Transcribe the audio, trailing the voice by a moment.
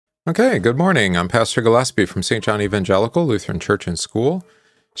Okay, good morning. I'm Pastor Gillespie from St. John Evangelical Lutheran Church and School,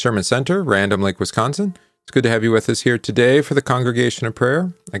 Sermon Center, Random Lake, Wisconsin. It's good to have you with us here today for the Congregation of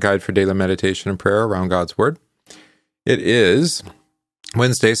Prayer, a guide for daily meditation and prayer around God's Word. It is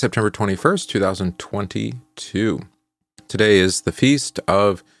Wednesday, September 21st, 2022. Today is the feast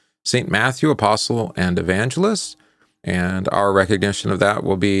of St. Matthew, Apostle and Evangelist, and our recognition of that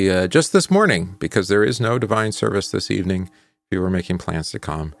will be just this morning because there is no divine service this evening. If you were making plans to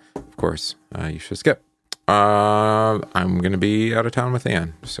come, of course, you should skip. I'm going to be out of town with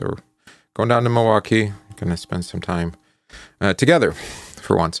Ann, so going down to Milwaukee. Going to spend some time together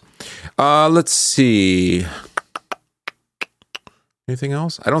for once. Let's see. Anything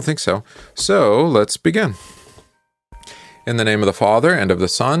else? I don't think so. So let's begin. In the name of the Father, and of the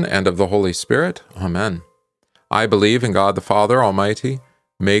Son, and of the Holy Spirit. Amen. I believe in God the Father Almighty,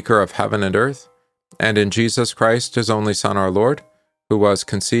 maker of heaven and earth, and in Jesus Christ, his only Son, our Lord, who was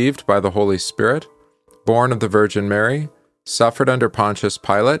conceived by the Holy Spirit, born of the Virgin Mary, suffered under Pontius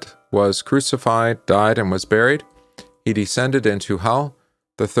Pilate, was crucified, died, and was buried. He descended into hell.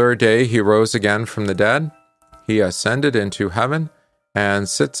 The third day he rose again from the dead. He ascended into heaven, and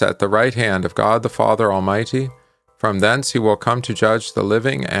sits at the right hand of God the Father Almighty. From thence he will come to judge the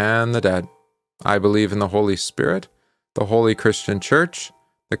living and the dead. I believe in the Holy Spirit, the holy Christian Church,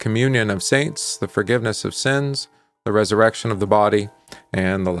 the communion of saints, the forgiveness of sins, the resurrection of the body,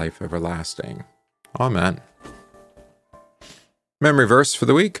 and the life everlasting. Amen. Memory verse for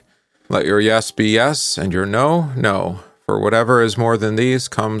the week. Let your yes be yes, and your no, no. For whatever is more than these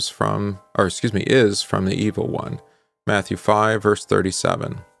is from the evil one. Matthew 5, verse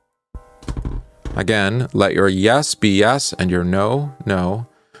 37. Again, let your yes be yes, and your no, no.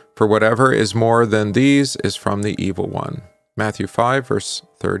 For whatever is more than these is from the evil one. Matthew 5, verse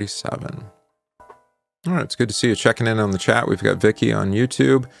 37. All right, it's good to see you checking in on the chat. We've got Vicky on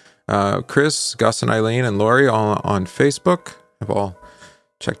YouTube, Chris, Gus, and Eileen, and Lori all on Facebook have all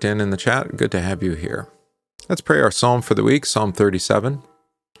checked in the chat. Good to have you here. Let's pray our psalm for the week, Psalm 37.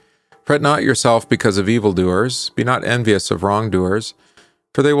 Fret not yourself because of evildoers. Be not envious of wrongdoers,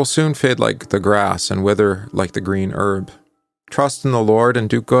 for they will soon fade like the grass and wither like the green herb. Trust in the Lord and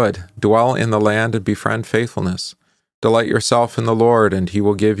do good. Dwell in the land and befriend faithfulness. Delight yourself in the Lord, and he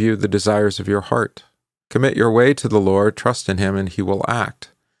will give you the desires of your heart. Commit your way to the Lord, trust in him, and he will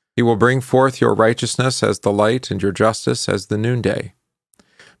act. He will bring forth your righteousness as the light and your justice as the noonday.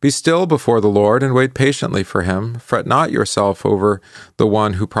 Be still before the Lord and wait patiently for him. Fret not yourself over the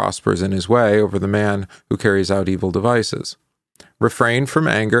one who prospers in his way, over the man who carries out evil devices. Refrain from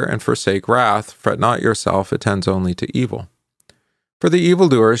anger and forsake wrath. Fret not yourself, it tends only to evil. For the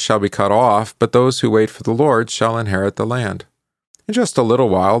evildoers shall be cut off, but those who wait for the Lord shall inherit the land. In just a little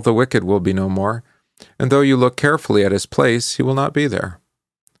while the wicked will be no more, and though you look carefully at his place, he will not be there.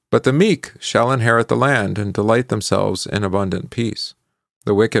 But the meek shall inherit the land and delight themselves in abundant peace.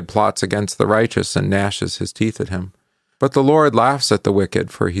 The wicked plots against the righteous and gnashes his teeth at him. But the Lord laughs at the wicked,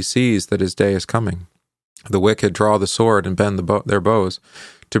 for he sees that his day is coming. The wicked draw the sword and bend their bows,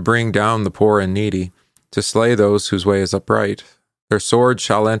 to bring down the poor and needy, to slay those whose way is upright. Their swords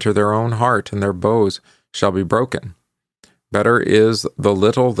shall enter their own heart, and their bows shall be broken. Better is the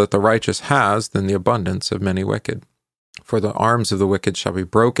little that the righteous has than the abundance of many wicked. For the arms of the wicked shall be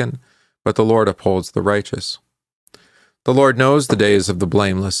broken, but the Lord upholds the righteous. The Lord knows the days of the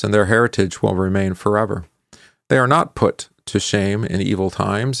blameless, and their heritage will remain forever. They are not put to shame in evil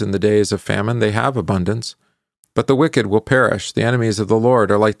times. In the days of famine they have abundance. But the wicked will perish. The enemies of the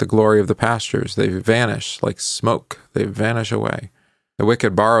Lord are like the glory of the pastures. They vanish like smoke. They vanish away. The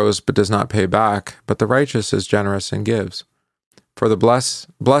wicked borrows but does not pay back, but the righteous is generous and gives. For those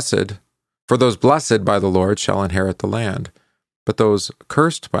blessed by the Lord shall inherit the land, but those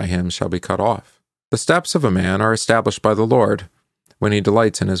cursed by him shall be cut off. The steps of a man are established by the Lord, when he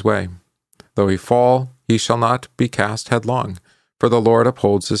delights in his way. Though he fall, he shall not be cast headlong, for the Lord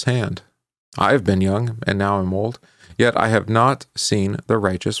upholds his hand. I have been young, and now am old, yet I have not seen the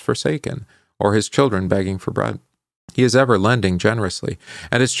righteous forsaken, or his children begging for bread. He is ever lending generously,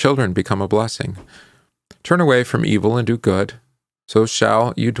 and his children become a blessing. Turn away from evil and do good, so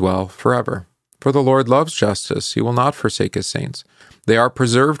shall you dwell forever. For the Lord loves justice, he will not forsake his saints. They are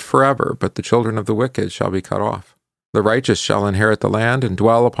preserved forever, but the children of the wicked shall be cut off. The righteous shall inherit the land and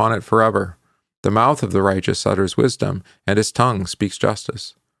dwell upon it forever. The mouth of the righteous utters wisdom, and his tongue speaks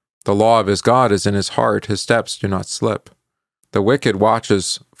justice. The law of his God is in his heart, his steps do not slip. The wicked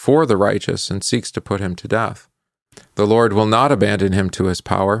watches for the righteous and seeks to put him to death. The Lord will not abandon him to his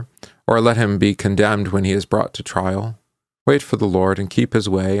power, or let him be condemned when he is brought to trial. Wait for the Lord and keep his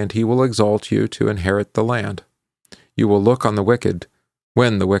way, and he will exalt you to inherit the land. You will look on the wicked,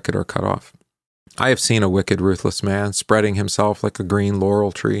 when the wicked are cut off. I have seen a wicked, ruthless man spreading himself like a green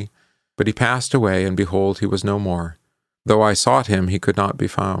laurel tree, but he passed away, and behold, he was no more. Though I sought him, he could not be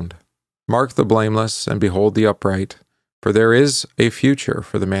found. Mark the blameless, and behold the upright, for there is a future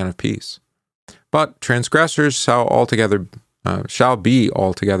for the man of peace. But transgressors shall be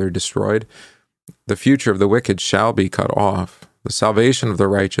altogether destroyed. The future of the wicked shall be cut off. The salvation of the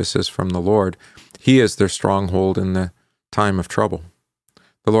righteous is from the Lord. He is their stronghold in the time of trouble.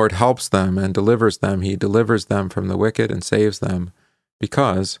 The Lord helps them and delivers them. He delivers them from the wicked and saves them,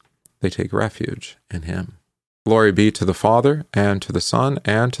 because they take refuge in him. Glory be to the Father, and to the Son,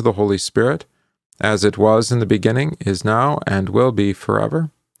 and to the Holy Spirit, as it was in the beginning, is now, and will be forever.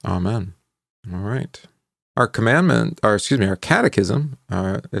 Amen. All right. Our catechism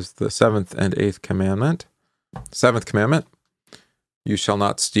is the 7th and 8th commandment. 7th commandment, you shall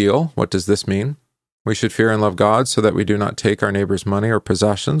not steal. What does this mean? We should fear and love God so that we do not take our neighbor's money or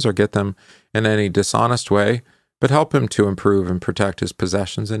possessions or get them in any dishonest way, but help him to improve and protect his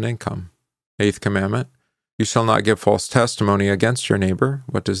possessions and income. 8th commandment, you shall not give false testimony against your neighbor.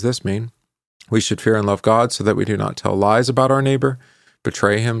 What does this mean? We should fear and love God so that we do not tell lies about our neighbor,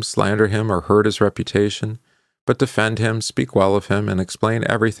 betray him, slander him, or hurt his reputation, but defend him, speak well of him, and explain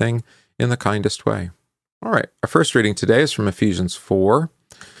everything in the kindest way. All right, our first reading today is from Ephesians 4.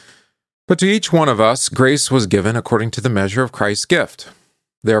 But to each one of us grace was given according to the measure of Christ's gift.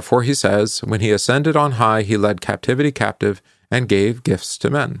 Therefore, he says, when he ascended on high, he led captivity captive and gave gifts to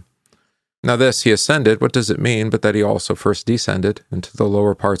men. Now this, he ascended, what does it mean but that he also first descended into the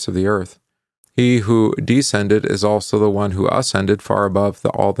lower parts of the earth? He who descended is also the one who ascended far above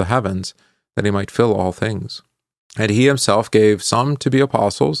all the heavens, that he might fill all things. And he himself gave some to be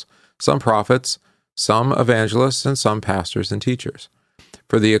apostles, some prophets, some evangelists, and some pastors and teachers,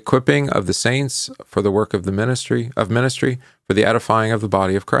 for the equipping of the saints, for the work of the ministry, for the edifying of the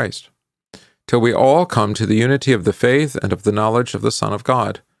body of Christ, till we all come to the unity of the faith and of the knowledge of the Son of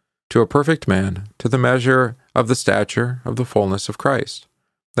God, to a perfect man, to the measure of the stature of the fullness of Christ,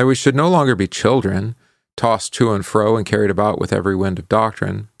 that we should no longer be children, tossed to and fro and carried about with every wind of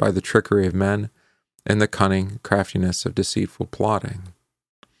doctrine, by the trickery of men, and the cunning craftiness of deceitful plotting.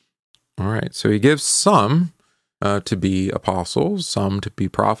 All right, so he gives some to be apostles, some to be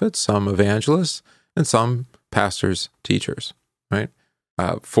prophets, some evangelists, and some pastors, teachers, right?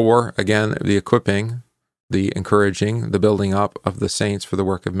 For, again, the equipping, the encouraging, the building up of the saints for the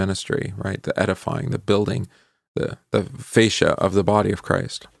work of ministry, right? The edifying, the building, the fascia of the body of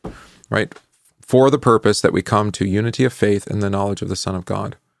Christ, right? For the purpose that we come to unity of faith and the knowledge of the Son of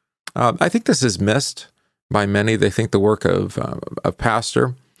God. I think this is missed by many. They think the work of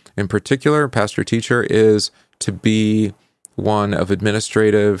pastor, in particular, pastor-teacher, is to be one of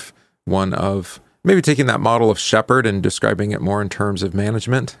administrative, one of maybe taking that model of shepherd and describing it more in terms of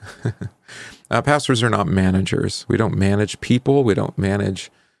management. Pastors are not managers. We don't manage people. We don't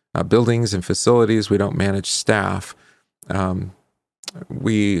manage buildings and facilities. We don't manage staff.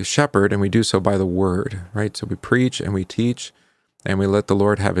 We shepherd, and we do so by the word, right? So we preach and we teach, and we let the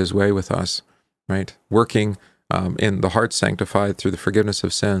Lord have his way with us, right? Working in the heart sanctified through the forgiveness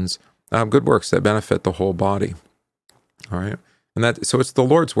of sins, good works that benefit the whole body. All right, and so it's the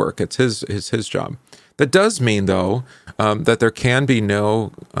Lord's work. It's his job. That does mean, though, that there can be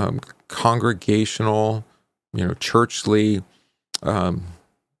no congregational, churchly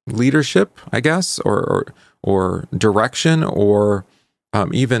leadership, I guess, or direction, or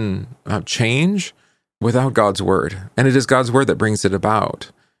even change without God's word. And it is God's word that brings it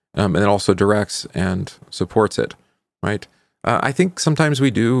about, and it also directs and supports it, right? I think sometimes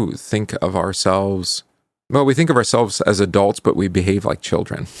we do think of ourselves, we think of ourselves as adults, but we behave like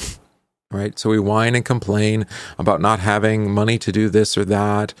children, right? So we whine and complain about not having money to do this or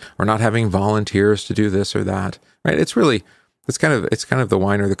that, or not having volunteers to do this or that, right? It's kind of the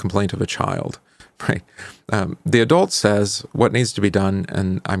whine or the complaint of a child, right? The adult says what needs to be done,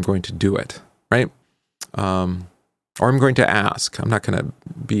 and I'm going to do it, right? Or I'm going to ask. I'm not going to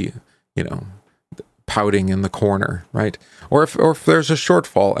be, pouting in the corner, right? Or if there's a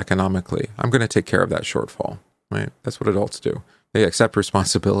shortfall economically, I'm going to take care of that shortfall, right? That's what adults do. They accept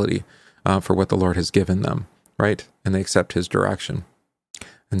responsibility for what the Lord has given them, right? And they accept his direction.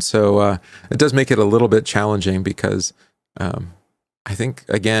 And so it does make it a little bit challenging, because I think,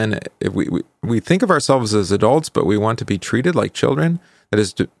 again, if we think of ourselves as adults, but we want to be treated like children.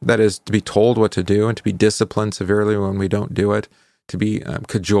 That is to be told what to do and to be disciplined severely when we don't do it, to be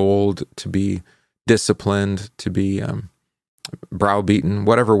cajoled, to be disciplined, to be browbeaten,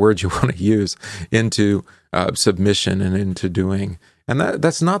 whatever words you want to use, into submission and into doing. And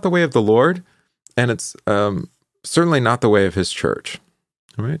that's not the way of the Lord, and it's certainly not the way of his church.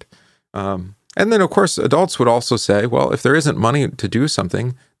 All right. And then, of course, adults would also say, well, if there isn't money to do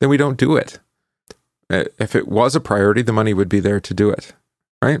something, then we don't do it. If it was a priority, the money would be there to do it,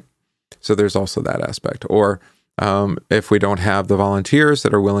 right? So there's also that aspect. Or if we don't have the volunteers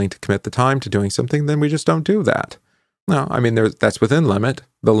that are willing to commit the time to doing something, then we just don't do that. No, I mean, that's within limit.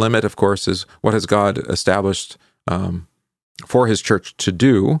 The limit, of course, is what has God established for his church to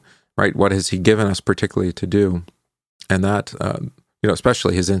do, right? What has he given us particularly to do? And that,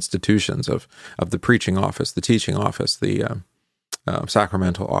 especially his institutions of the preaching office, the teaching office, the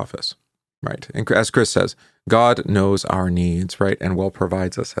sacramental office, right? And as Chris says, God knows our needs, right? And well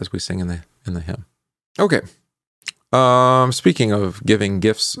provides us, as we sing in the hymn. Okay. Speaking of giving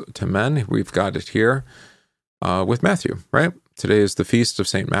gifts to men, we've got it here with Matthew, right? Today is the feast of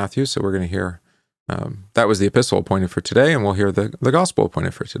St. Matthew, so we're going to hear, that was the epistle appointed for today, and we'll hear the gospel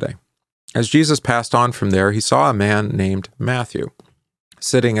appointed for today. As Jesus passed on from there, he saw a man named Matthew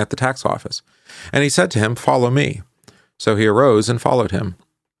sitting at the tax office, and he said to him, "Follow me." So he arose and followed him.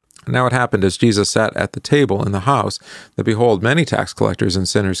 Now it happened as Jesus sat at the table in the house, that behold, many tax collectors and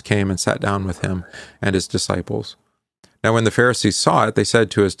sinners came and sat down with him and his disciples. Now when the Pharisees saw it, they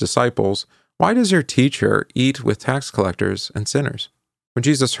said to his disciples, "Why does your teacher eat with tax collectors and sinners?" When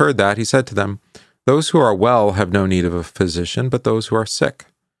Jesus heard that, he said to them, "Those who are well have no need of a physician, but those who are sick.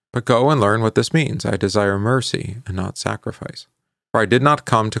 But go and learn what this means. I desire mercy and not sacrifice. For I did not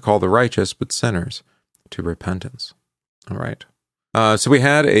come to call the righteous, but sinners to repentance." All right. So we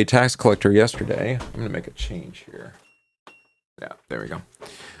had a tax collector yesterday. I'm going to make a change here. Yeah, there we go.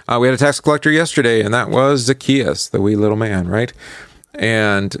 We had a tax collector yesterday, and that was Zacchaeus, the wee little man, right?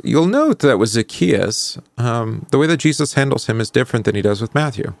 And you'll note that with Zacchaeus, the way that Jesus handles him is different than he does with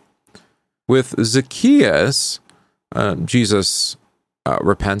Matthew. With Zacchaeus, Jesus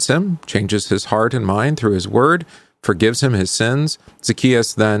repents him, changes his heart and mind through his word, forgives him his sins.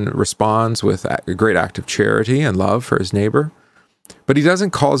 Zacchaeus then responds with a great act of charity and love for his neighbor. But he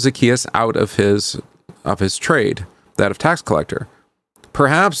doesn't call Zacchaeus out of his trade, that of tax collector.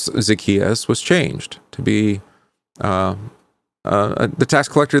 Perhaps Zacchaeus was changed to be the tax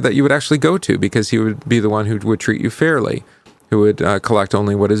collector that you would actually go to, because he would be the one who would treat you fairly, who would collect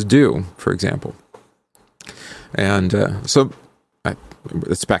only what is due, for example. And so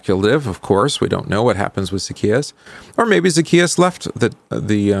it's speculative, of course. We don't know what happens with Zacchaeus. Or maybe Zacchaeus left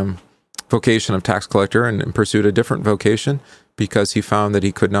the vocation of tax collector and pursued a different vocation because he found that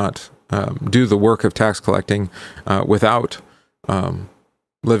he could not do the work of tax collecting without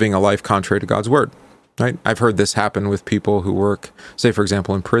living a life contrary to God's word. Right? I've heard this happen with people who work, say, for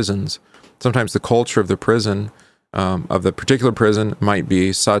example, in prisons. Sometimes the culture of the prison, of the particular prison, might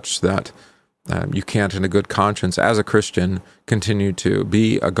be such that you can't, in a good conscience, as a Christian, continue to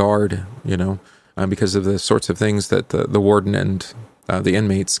be a guard, because of the sorts of things that the warden and the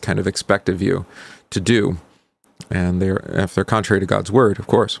inmates kind of expect of you to do. And if they're contrary to God's word, of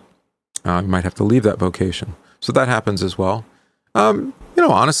course, you might have to leave that vocation. So that happens as well.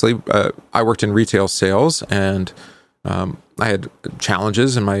 Honestly, I worked in retail sales, and I had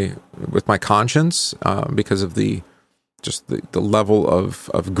challenges with my conscience because of the level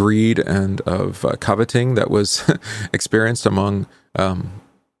of greed and of coveting that was experienced among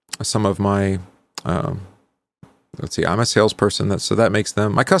some of my, I'm a salesperson, so that makes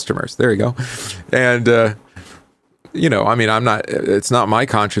them my customers. There you go. And, it's not my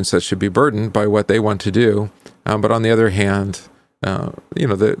conscience that should be burdened by what they want to do. But on the other hand,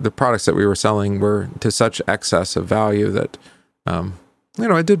 the products that we were selling were to such excess of value that,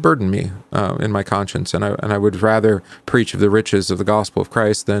 it did burden me in my conscience, and I would rather preach of the riches of the gospel of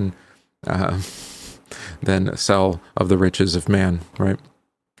Christ than sell of the riches of man, right?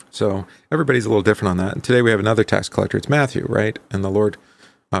 So everybody's a little different on that. And today we have another tax collector. It's Matthew, right? And the Lord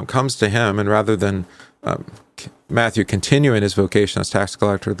comes to him, and rather than Matthew continuing his vocation as tax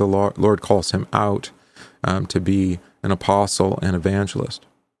collector, the Lord calls him out to be an apostle and evangelist.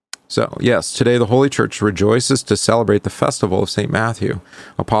 So, yes, today the Holy Church rejoices to celebrate the festival of St. Matthew,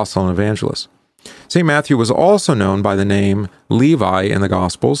 apostle and evangelist. St. Matthew was also known by the name Levi in the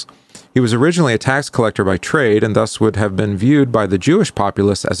Gospels. He was originally a tax collector by trade, and thus would have been viewed by the Jewish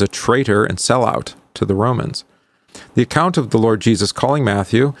populace as a traitor and sellout to the Romans. The account of the Lord Jesus calling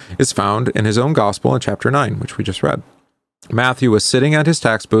Matthew is found in his own Gospel in chapter 9, which we just read. Matthew was sitting at his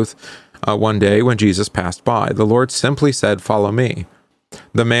tax booth one day when Jesus passed by. The Lord simply said, "Follow me."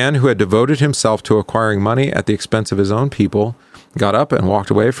 The man who had devoted himself to acquiring money at the expense of his own people got up and walked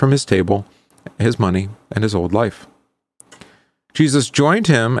away from his table, his money, and his old life. Jesus joined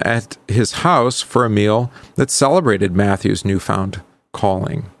him at his house for a meal that celebrated Matthew's newfound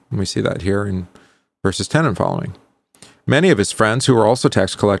calling. And we see that here in verses 10 and following. Many of his friends, who were also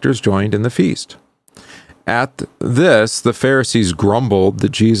tax collectors, joined in the feast. At this, the Pharisees grumbled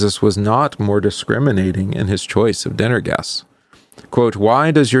that Jesus was not more discriminating in his choice of dinner guests. Quote,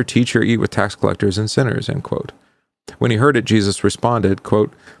 "Why does your teacher eat with tax collectors and sinners?" End quote. When he heard it, Jesus responded,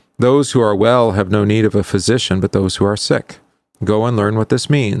 quote, "Those who are well have no need of a physician, but those who are sick. Go and learn what this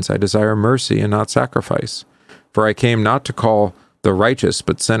means. I desire mercy and not sacrifice. For I came not to call the righteous,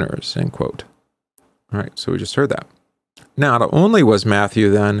 but sinners." End quote. All right, so we just heard that. Now, not only was Matthew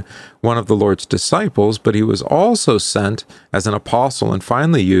then one of the Lord's disciples, but he was also sent as an apostle and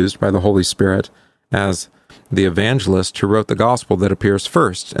finally used by the Holy Spirit as the evangelist who wrote the gospel that appears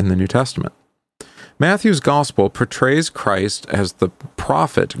first in the New Testament. Matthew's gospel portrays Christ as the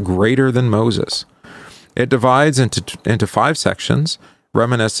prophet greater than Moses. It divides into 5 sections,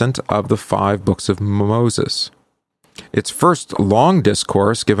 reminiscent of the 5 books of Moses. Its first long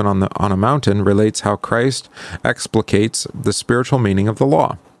discourse, given on a mountain, relates how Christ explicates the spiritual meaning of the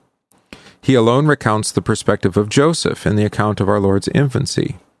law. He alone recounts the perspective of Joseph in the account of our Lord's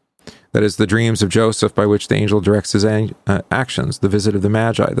infancy. That is, the dreams of Joseph by which the angel directs his actions, the visit of the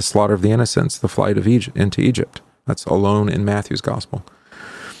Magi, the slaughter of the innocents, the flight of into Egypt. That's alone in Matthew's gospel.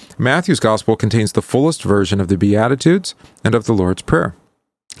 Matthew's gospel contains the fullest version of the Beatitudes and of the Lord's Prayer.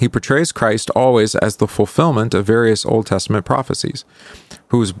 He portrays Christ always as the fulfillment of various Old Testament prophecies,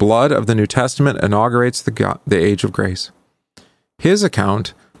 whose blood of the New Testament inaugurates the age of grace. His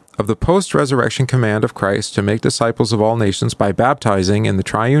account of the post-resurrection command of Christ to make disciples of all nations by baptizing in the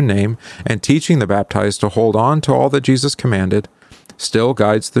triune name and teaching the baptized to hold on to all that Jesus commanded still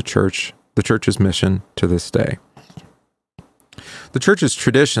guides the church's mission to this day. The church's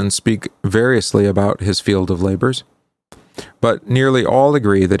traditions speak variously about his field of labors, but nearly all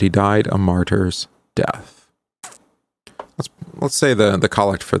agree that he died a martyr's death. Let's say the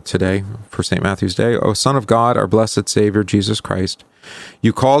collect for today, for St. Matthew's Day. O Son of God, our blessed Savior, Jesus Christ,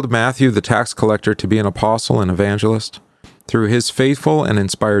 you called Matthew the tax collector to be an apostle and evangelist. Through his faithful and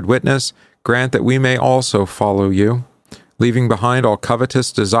inspired witness, grant that we may also follow you, leaving behind all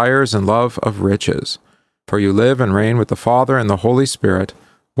covetous desires and love of riches. For you live and reign with the Father and the Holy Spirit,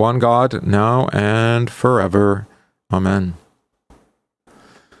 one God, now and forever. Amen.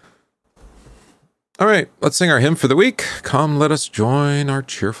 All right, let's sing our hymn for the week. Come, let us join our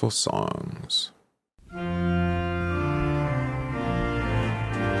cheerful songs.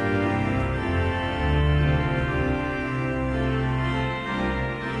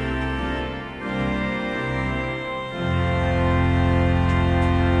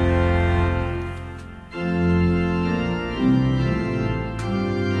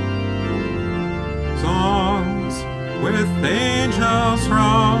 With angels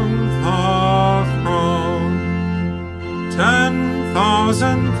round the throne,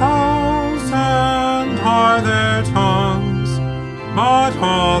 10,000 are their tongues, but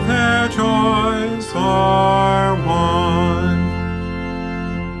all their joys are one.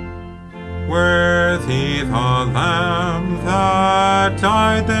 Worthy the Lamb that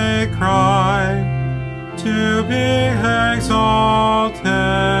died, they cry, to be exalted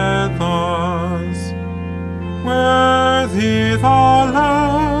thus. Worthy the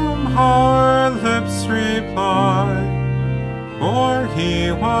Lamb, our lips reply, for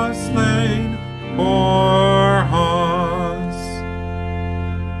he was slain for us.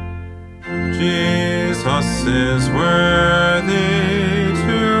 Jesus is worthy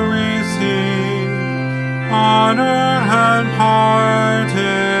to receive honor and power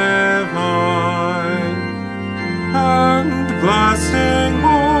divine, and blessing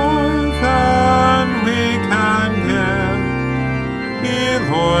more than we can give, be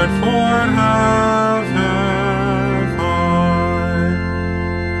Lord forever thine.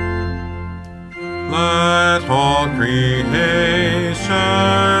 Let all creation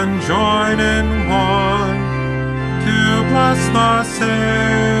join in one to bless the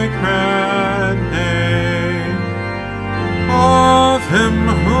sacred name of him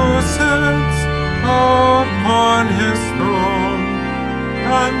who sits upon his throne,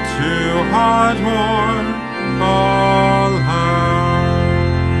 and to adore the Lamb.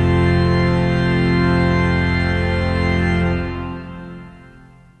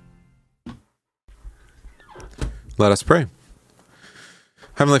 Let us pray.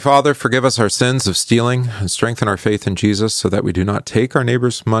 Heavenly Father, forgive us our sins of stealing and strengthen our faith in Jesus so that we do not take our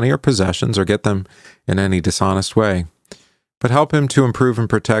neighbor's money or possessions or get them in any dishonest way, but help him to improve and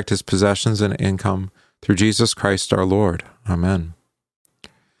protect his possessions and income through Jesus Christ our Lord. Amen.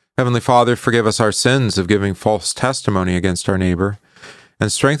 Heavenly Father, forgive us our sins of giving false testimony against our neighbor,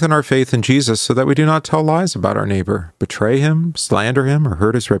 and strengthen our faith in Jesus so that we do not tell lies about our neighbor, betray him, slander him, or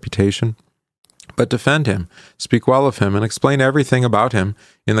hurt his reputation, but defend him, speak well of him, and explain everything about him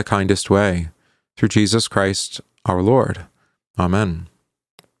in the kindest way. Through Jesus Christ our Lord. Amen.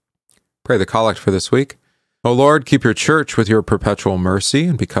 Pray the collect for this week. O Lord, keep your church with your perpetual mercy,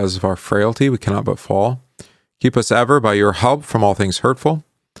 and because of our frailty we cannot but fall. Keep us ever by your help from all things hurtful,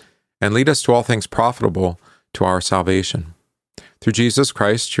 and lead us to all things profitable to our salvation. Through Jesus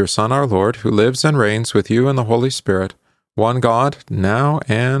Christ, your Son, our Lord, who lives and reigns with you in the Holy Spirit, one God, now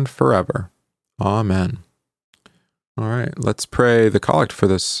and forever. Amen. All right, let's pray the collect for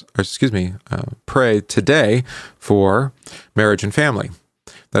this, pray today for marriage and family.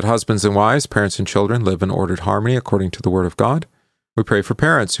 That husbands and wives, parents and children live in ordered harmony according to the Word of God. We pray for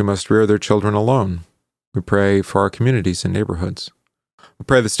parents who must rear their children alone. We pray for our communities and neighborhoods. We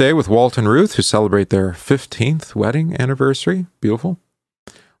pray this day with Walt and Ruth, who celebrate their 15th wedding anniversary. Beautiful.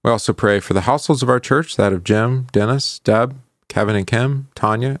 We also pray for the households of our church, that of Jim, Dennis, Deb, Kevin and Kim,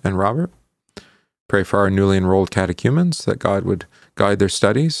 Tanya, and Robert. Pray for our newly enrolled catechumens, that God would guide their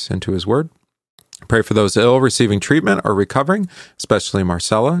studies into His Word. Pray for those ill receiving treatment or recovering, especially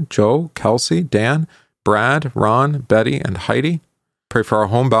Marcella, Joe, Kelsey, Dan, Brad, Ron, Betty, and Heidi. Pray for our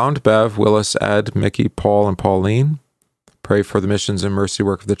homebound, Bev, Willis, Ed, Mickey, Paul, and Pauline. Pray for the missions and mercy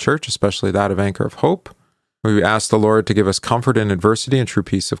work of the church, especially that of Anchor of Hope. We ask the Lord to give us comfort in adversity and true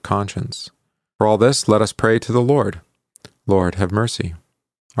peace of conscience. For all this, let us pray to the Lord. Lord, have mercy.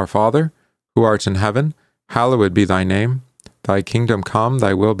 Our Father, who art in heaven, hallowed be thy name. Thy kingdom come,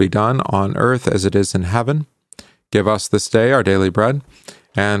 thy will be done, on earth as it is in heaven. Give us this day our daily bread,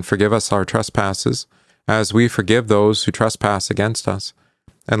 and forgive us our trespasses, as we forgive those who trespass against us.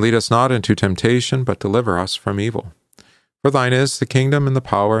 And lead us not into temptation, but deliver us from evil. For thine is the kingdom, and the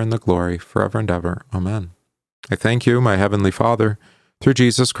power, and the glory, forever and ever. Amen. I thank you, my heavenly Father, through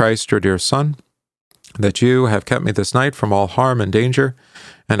Jesus Christ, your dear Son, that you have kept me this night from all harm and danger,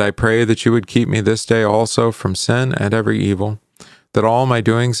 and I pray that you would keep me this day also from sin and every evil, that all my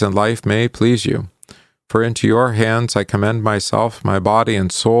doings in life may please you. For into your hands I commend myself, my body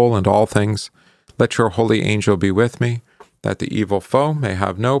and soul, and all things. Let your holy angel be with me, that the evil foe may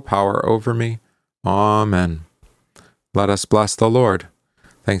have no power over me. Amen. Let us bless the Lord.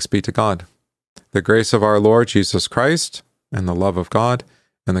 Thanks be to God. The grace of our Lord Jesus Christ, and the love of God,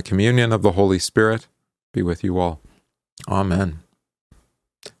 and the communion of the Holy Spirit be with you all. Amen.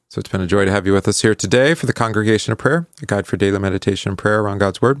 So it's been a joy to have you with us here today for the Congregation of Prayer, a guide for daily meditation and prayer around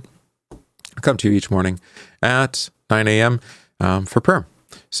God's Word. I come to you each morning at 9 a.m. For prayer.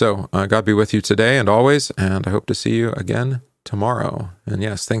 So God be with you today and always, and I hope to see you again tomorrow. And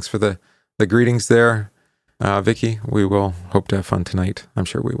yes, thanks for the greetings there, Vicky. We will hope to have fun tonight. I'm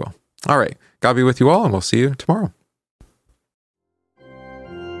sure we will. All right. God be with you all, and we'll see you tomorrow.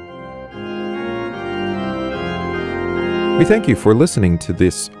 We thank you for listening to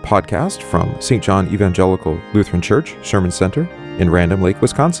this podcast from St. John Evangelical Lutheran Church, Sherman Center in Random Lake,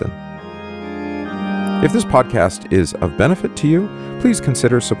 Wisconsin. If this podcast is of benefit to you, please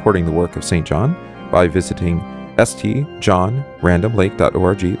consider supporting the work of St. John by visiting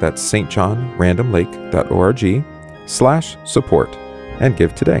stjohnrandomlake.org. That's stjohnrandomlake.org/support, and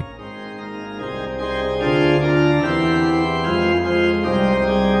give today.